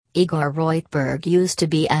Igor Reutberg used to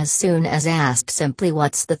be as soon as asked simply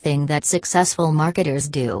what's the thing that successful marketers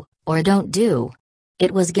do, or don't do.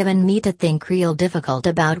 It was given me to think real difficult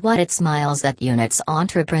about what it smiles at units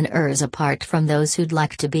entrepreneurs apart from those who'd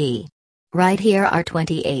like to be. Right here are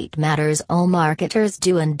 28 matters all marketers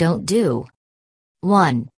do and don't do.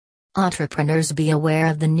 1. Entrepreneurs be aware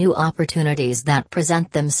of the new opportunities that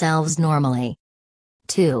present themselves normally.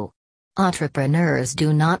 2. Entrepreneurs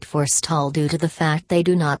do not forestall due to the fact they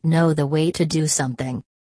do not know the way to do something.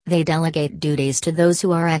 They delegate duties to those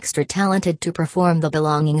who are extra talented to perform the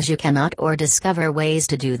belongings you cannot or discover ways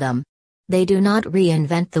to do them. They do not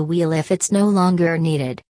reinvent the wheel if it's no longer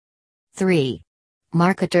needed. 3.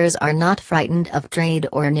 Marketers are not frightened of trade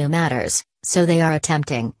or new matters, so they are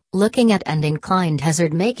attempting, looking at and inclined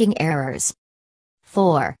hazard making errors.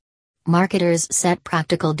 4. Marketers set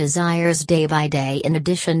practical desires day by day in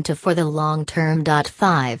addition to for the long term.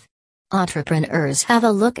 5. Entrepreneurs have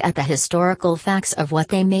a look at the historical facts of what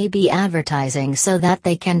they may be advertising so that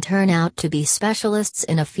they can turn out to be specialists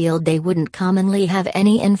in a field they wouldn't commonly have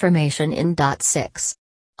any information in. 6.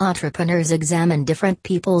 Entrepreneurs examine different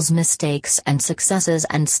people's mistakes and successes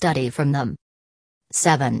and study from them.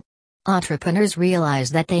 7. Entrepreneurs realize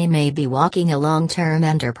that they may be walking a long-term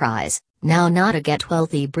enterprise, now not a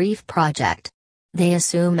get-wealthy brief project. They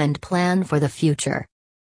assume and plan for the future.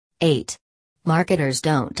 8. Marketers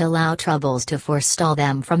don't allow troubles to forestall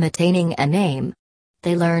them from attaining an aim.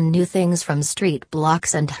 They learn new things from street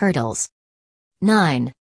blocks and hurdles.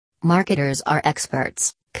 9. Marketers are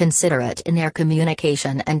experts, considerate in their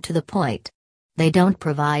communication and to the point. They don't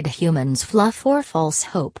provide humans fluff or false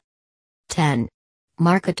hope. 10.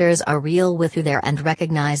 Marketers are real with who they are and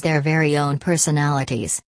recognize their very own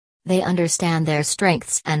personalities. They understand their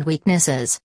strengths and weaknesses,